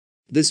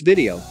This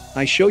video,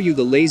 I show you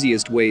the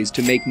laziest ways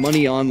to make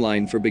money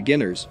online for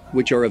beginners,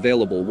 which are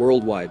available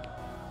worldwide.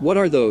 What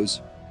are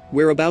those?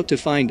 We're about to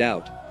find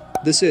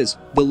out. This is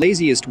the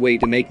laziest way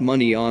to make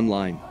money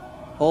online.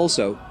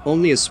 Also,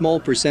 only a small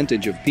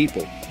percentage of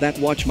people that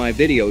watch my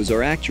videos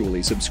are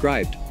actually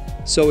subscribed.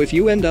 So if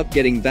you end up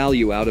getting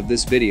value out of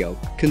this video,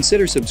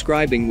 consider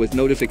subscribing with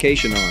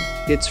notification on.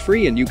 It's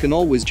free and you can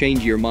always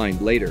change your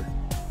mind later.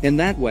 In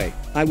that way,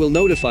 I will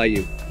notify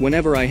you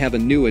whenever I have a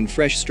new and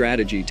fresh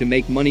strategy to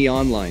make money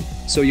online,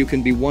 so you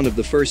can be one of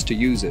the first to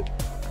use it.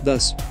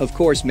 Thus, of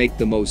course, make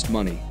the most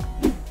money.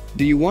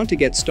 Do you want to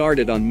get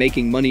started on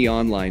making money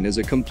online as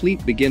a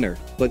complete beginner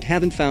but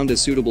haven't found a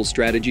suitable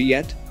strategy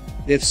yet?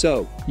 If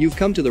so, you've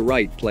come to the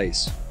right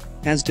place.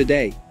 As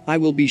today, I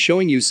will be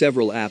showing you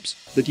several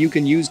apps that you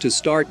can use to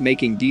start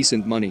making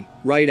decent money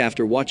right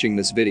after watching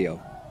this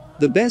video.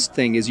 The best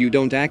thing is you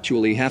don't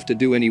actually have to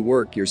do any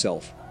work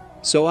yourself.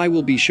 So I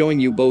will be showing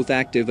you both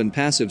active and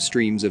passive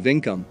streams of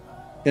income.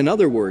 In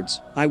other words,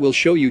 I will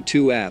show you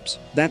two apps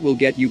that will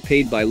get you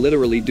paid by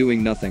literally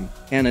doing nothing,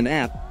 and an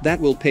app that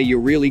will pay you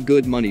really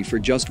good money for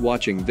just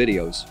watching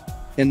videos.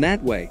 In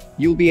that way,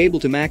 you'll be able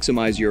to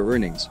maximize your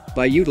earnings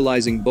by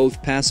utilizing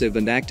both passive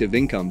and active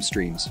income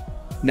streams.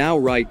 Now,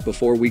 right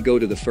before we go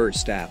to the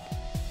first app,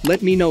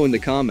 let me know in the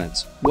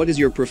comments what is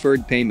your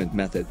preferred payment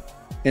method.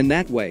 In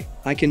that way,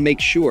 I can make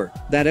sure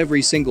that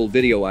every single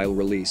video I'll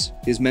release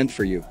is meant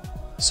for you.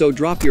 So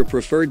drop your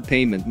preferred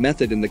payment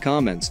method in the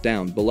comments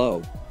down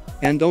below.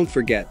 And don't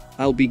forget,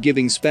 I'll be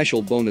giving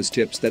special bonus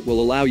tips that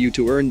will allow you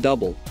to earn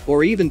double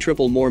or even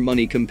triple more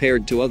money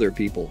compared to other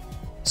people.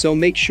 So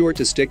make sure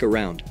to stick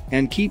around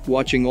and keep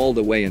watching all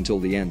the way until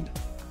the end.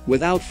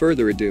 Without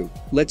further ado,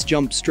 let's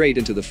jump straight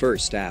into the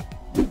first app.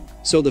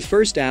 So the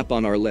first app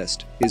on our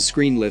list is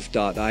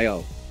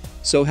Screenlift.io.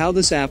 So how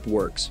this app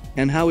works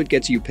and how it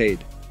gets you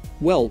paid?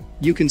 Well,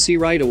 you can see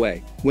right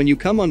away. When you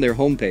come on their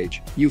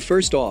homepage, you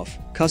first off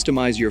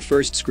customize your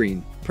first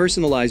screen,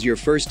 personalize your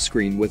first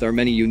screen with our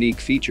many unique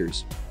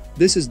features.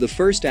 This is the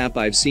first app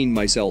I've seen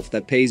myself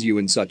that pays you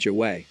in such a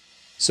way.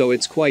 So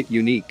it's quite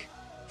unique.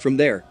 From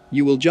there,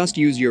 you will just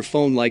use your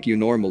phone like you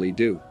normally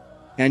do.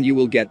 And you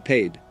will get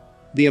paid.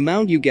 The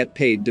amount you get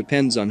paid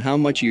depends on how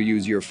much you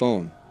use your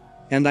phone.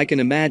 And I can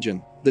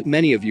imagine that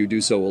many of you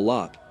do so a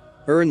lot.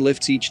 Earn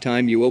lifts each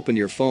time you open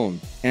your phone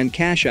and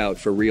cash out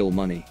for real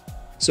money.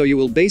 So you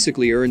will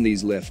basically earn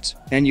these lifts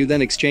and you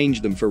then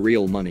exchange them for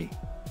real money.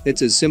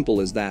 It's as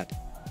simple as that.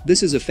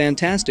 This is a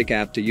fantastic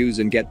app to use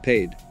and get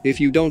paid. If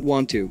you don't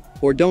want to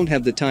or don't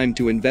have the time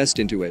to invest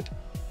into it,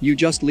 you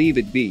just leave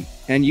it be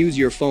and use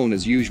your phone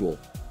as usual.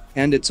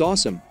 And it's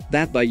awesome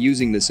that by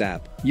using this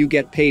app, you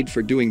get paid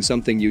for doing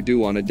something you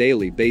do on a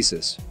daily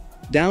basis.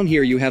 Down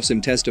here you have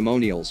some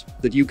testimonials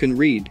that you can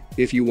read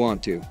if you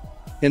want to.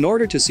 In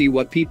order to see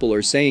what people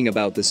are saying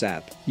about this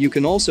app, you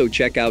can also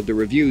check out the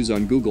reviews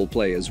on Google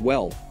Play as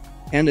well.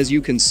 And as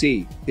you can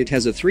see, it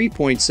has a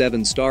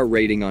 3.7 star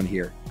rating on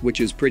here, which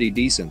is pretty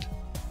decent.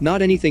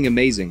 Not anything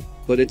amazing,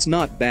 but it's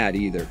not bad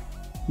either.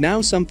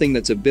 Now, something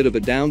that's a bit of a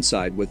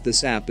downside with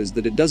this app is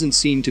that it doesn't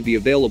seem to be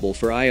available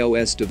for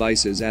iOS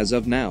devices as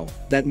of now.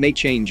 That may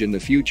change in the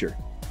future.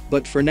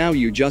 But for now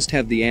you just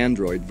have the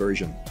Android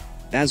version.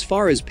 As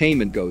far as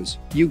payment goes,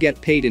 you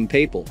get paid in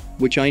PayPal,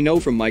 which I know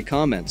from my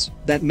comments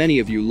that many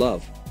of you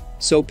love.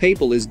 So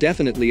PayPal is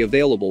definitely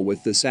available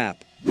with this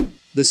app.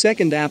 The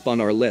second app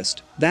on our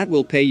list that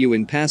will pay you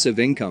in passive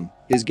income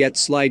is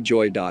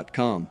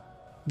GetSlideJoy.com.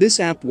 This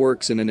app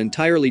works in an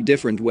entirely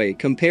different way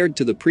compared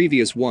to the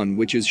previous one,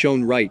 which is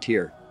shown right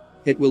here.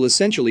 It will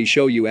essentially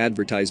show you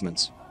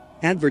advertisements.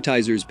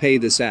 Advertisers pay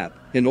this app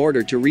in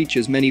order to reach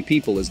as many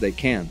people as they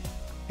can.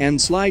 And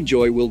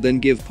SlideJoy will then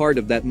give part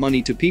of that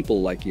money to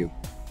people like you.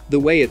 The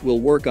way it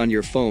will work on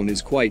your phone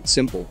is quite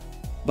simple.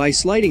 By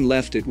sliding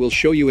left, it will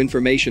show you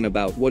information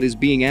about what is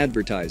being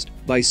advertised.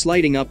 By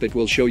sliding up, it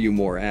will show you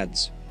more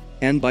ads.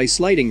 And by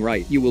sliding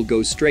right, you will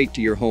go straight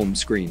to your home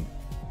screen.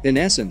 In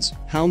essence,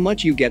 how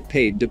much you get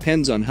paid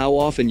depends on how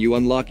often you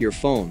unlock your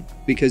phone,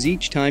 because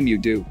each time you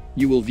do,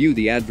 you will view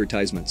the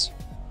advertisements.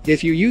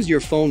 If you use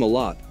your phone a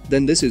lot,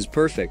 then this is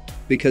perfect,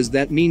 because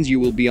that means you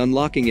will be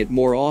unlocking it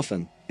more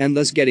often, and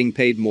thus getting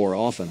paid more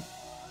often.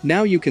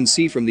 Now you can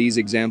see from these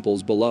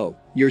examples below,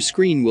 your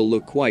screen will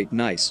look quite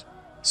nice.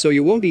 So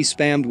you won't be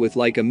spammed with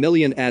like a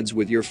million ads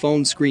with your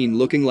phone screen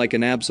looking like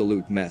an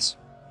absolute mess.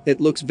 It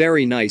looks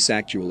very nice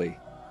actually.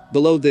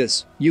 Below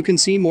this, you can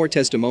see more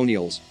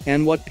testimonials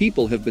and what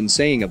people have been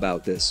saying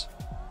about this.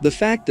 The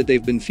fact that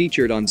they've been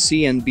featured on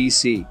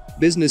CNBC,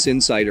 Business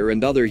Insider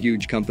and other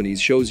huge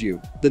companies shows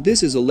you that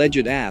this is a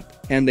legit app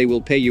and they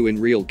will pay you in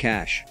real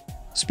cash.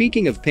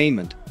 Speaking of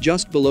payment,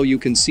 just below you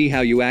can see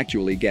how you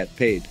actually get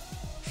paid.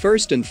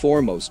 First and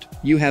foremost,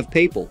 you have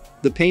PayPal,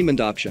 the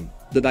payment option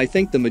that I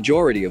think the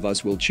majority of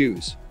us will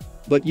choose.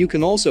 But you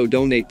can also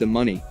donate the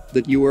money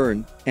that you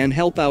earn and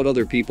help out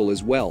other people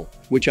as well,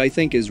 which I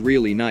think is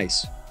really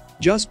nice.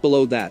 Just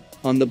below that,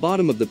 on the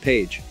bottom of the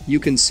page,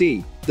 you can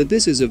see that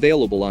this is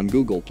available on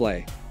Google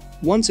Play.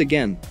 Once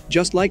again,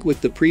 just like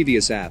with the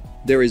previous app,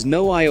 there is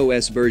no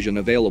iOS version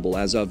available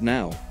as of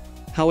now.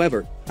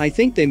 However, I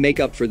think they make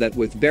up for that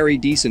with very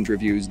decent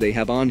reviews they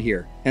have on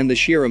here and the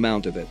sheer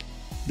amount of it.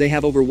 They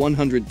have over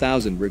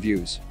 100,000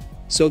 reviews.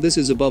 So this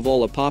is above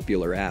all a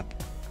popular app.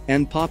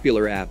 And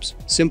popular apps,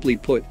 simply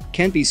put,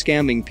 can't be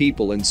scamming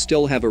people and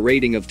still have a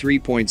rating of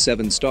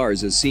 3.7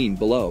 stars as seen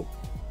below.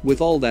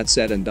 With all that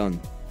said and done,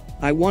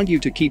 I want you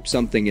to keep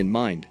something in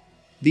mind.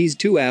 These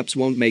two apps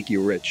won't make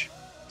you rich.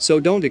 So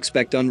don't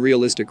expect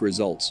unrealistic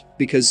results,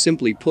 because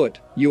simply put,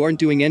 you aren't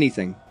doing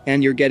anything,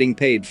 and you're getting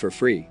paid for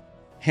free.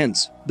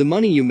 Hence, the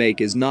money you make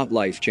is not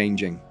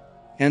life-changing.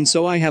 And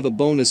so I have a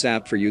bonus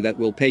app for you that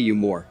will pay you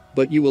more,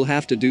 but you will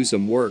have to do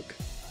some work.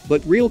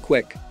 But real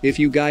quick, if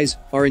you guys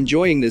are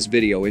enjoying this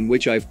video in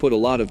which I've put a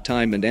lot of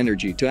time and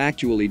energy to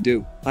actually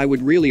do, I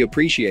would really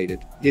appreciate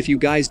it if you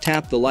guys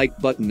tap the like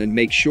button and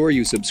make sure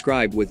you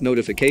subscribe with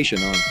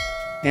notification on.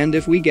 And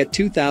if we get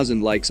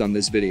 2,000 likes on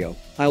this video,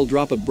 I'll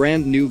drop a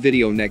brand new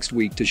video next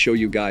week to show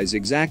you guys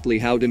exactly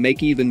how to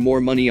make even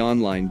more money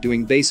online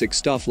doing basic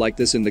stuff like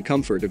this in the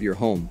comfort of your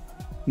home.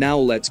 Now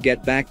let's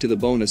get back to the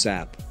bonus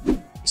app.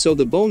 So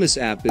the bonus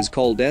app is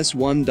called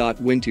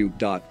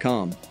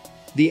s1.wintube.com.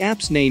 The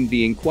app's name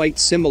being quite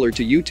similar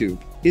to YouTube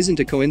isn't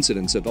a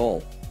coincidence at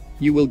all.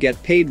 You will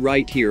get paid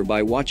right here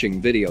by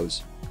watching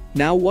videos.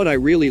 Now what I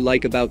really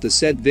like about the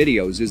said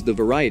videos is the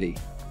variety.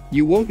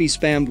 You won't be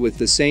spammed with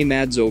the same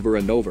ads over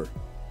and over.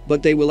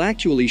 But they will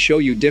actually show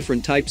you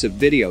different types of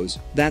videos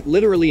that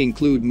literally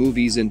include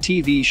movies and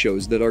TV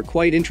shows that are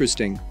quite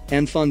interesting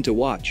and fun to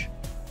watch.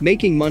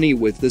 Making money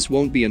with this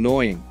won't be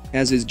annoying,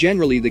 as is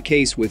generally the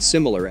case with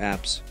similar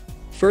apps.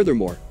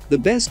 Furthermore, the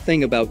best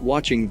thing about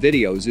watching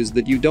videos is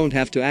that you don't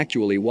have to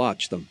actually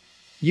watch them.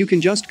 You can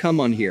just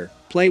come on here,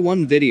 play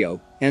one video,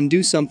 and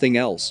do something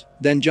else,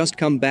 then just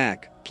come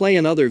back, play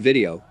another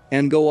video,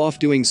 and go off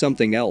doing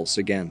something else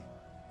again.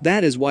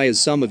 That is why, as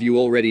some of you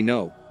already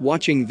know,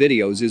 watching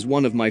videos is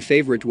one of my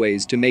favorite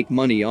ways to make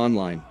money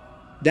online.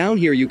 Down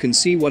here you can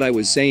see what I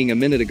was saying a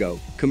minute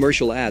ago,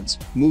 commercial ads,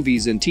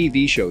 movies and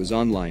TV shows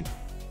online.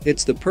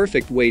 It's the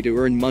perfect way to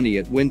earn money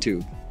at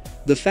Wintube.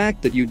 The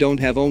fact that you don't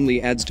have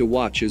only ads to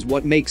watch is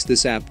what makes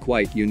this app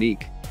quite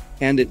unique.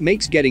 And it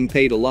makes getting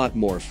paid a lot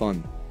more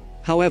fun.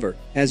 However,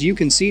 as you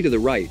can see to the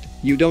right,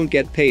 you don't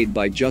get paid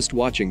by just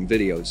watching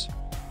videos.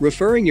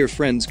 Referring your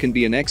friends can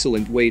be an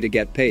excellent way to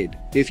get paid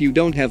if you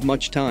don't have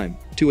much time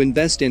to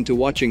invest into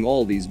watching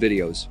all these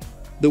videos.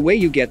 The way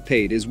you get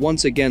paid is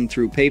once again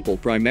through PayPal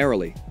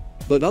primarily.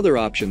 But other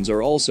options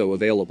are also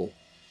available.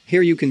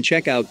 Here you can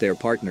check out their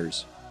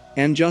partners.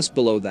 And just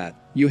below that,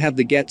 you have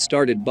the Get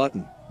Started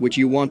button, which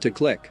you want to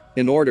click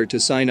in order to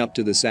sign up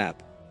to this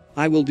app.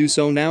 I will do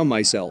so now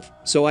myself,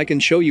 so I can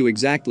show you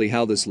exactly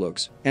how this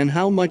looks and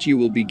how much you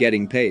will be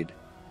getting paid.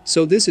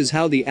 So this is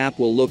how the app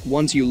will look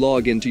once you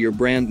log into your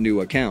brand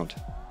new account.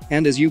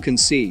 And as you can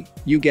see,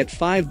 you get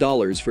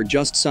 $5 for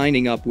just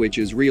signing up, which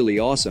is really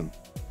awesome.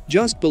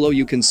 Just below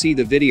you can see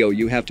the video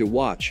you have to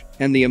watch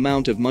and the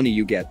amount of money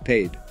you get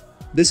paid.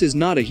 This is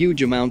not a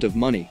huge amount of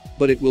money,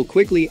 but it will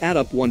quickly add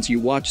up once you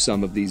watch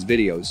some of these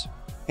videos.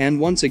 And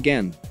once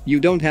again, you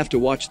don't have to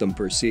watch them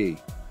per se.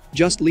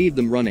 Just leave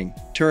them running,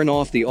 turn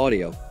off the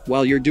audio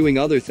while you're doing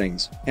other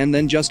things, and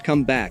then just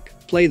come back,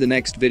 play the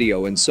next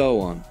video and so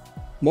on.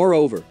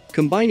 Moreover,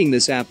 combining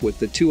this app with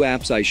the two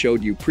apps I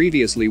showed you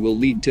previously will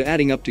lead to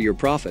adding up to your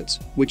profits,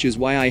 which is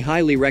why I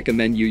highly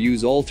recommend you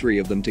use all three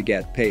of them to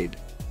get paid.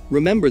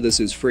 Remember, this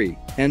is free,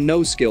 and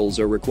no skills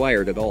are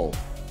required at all.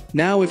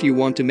 Now if you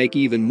want to make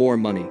even more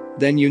money,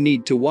 then you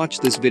need to watch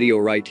this video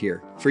right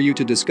here for you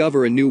to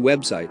discover a new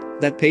website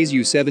that pays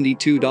you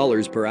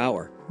 $72 per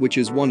hour, which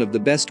is one of the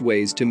best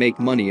ways to make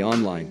money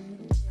online.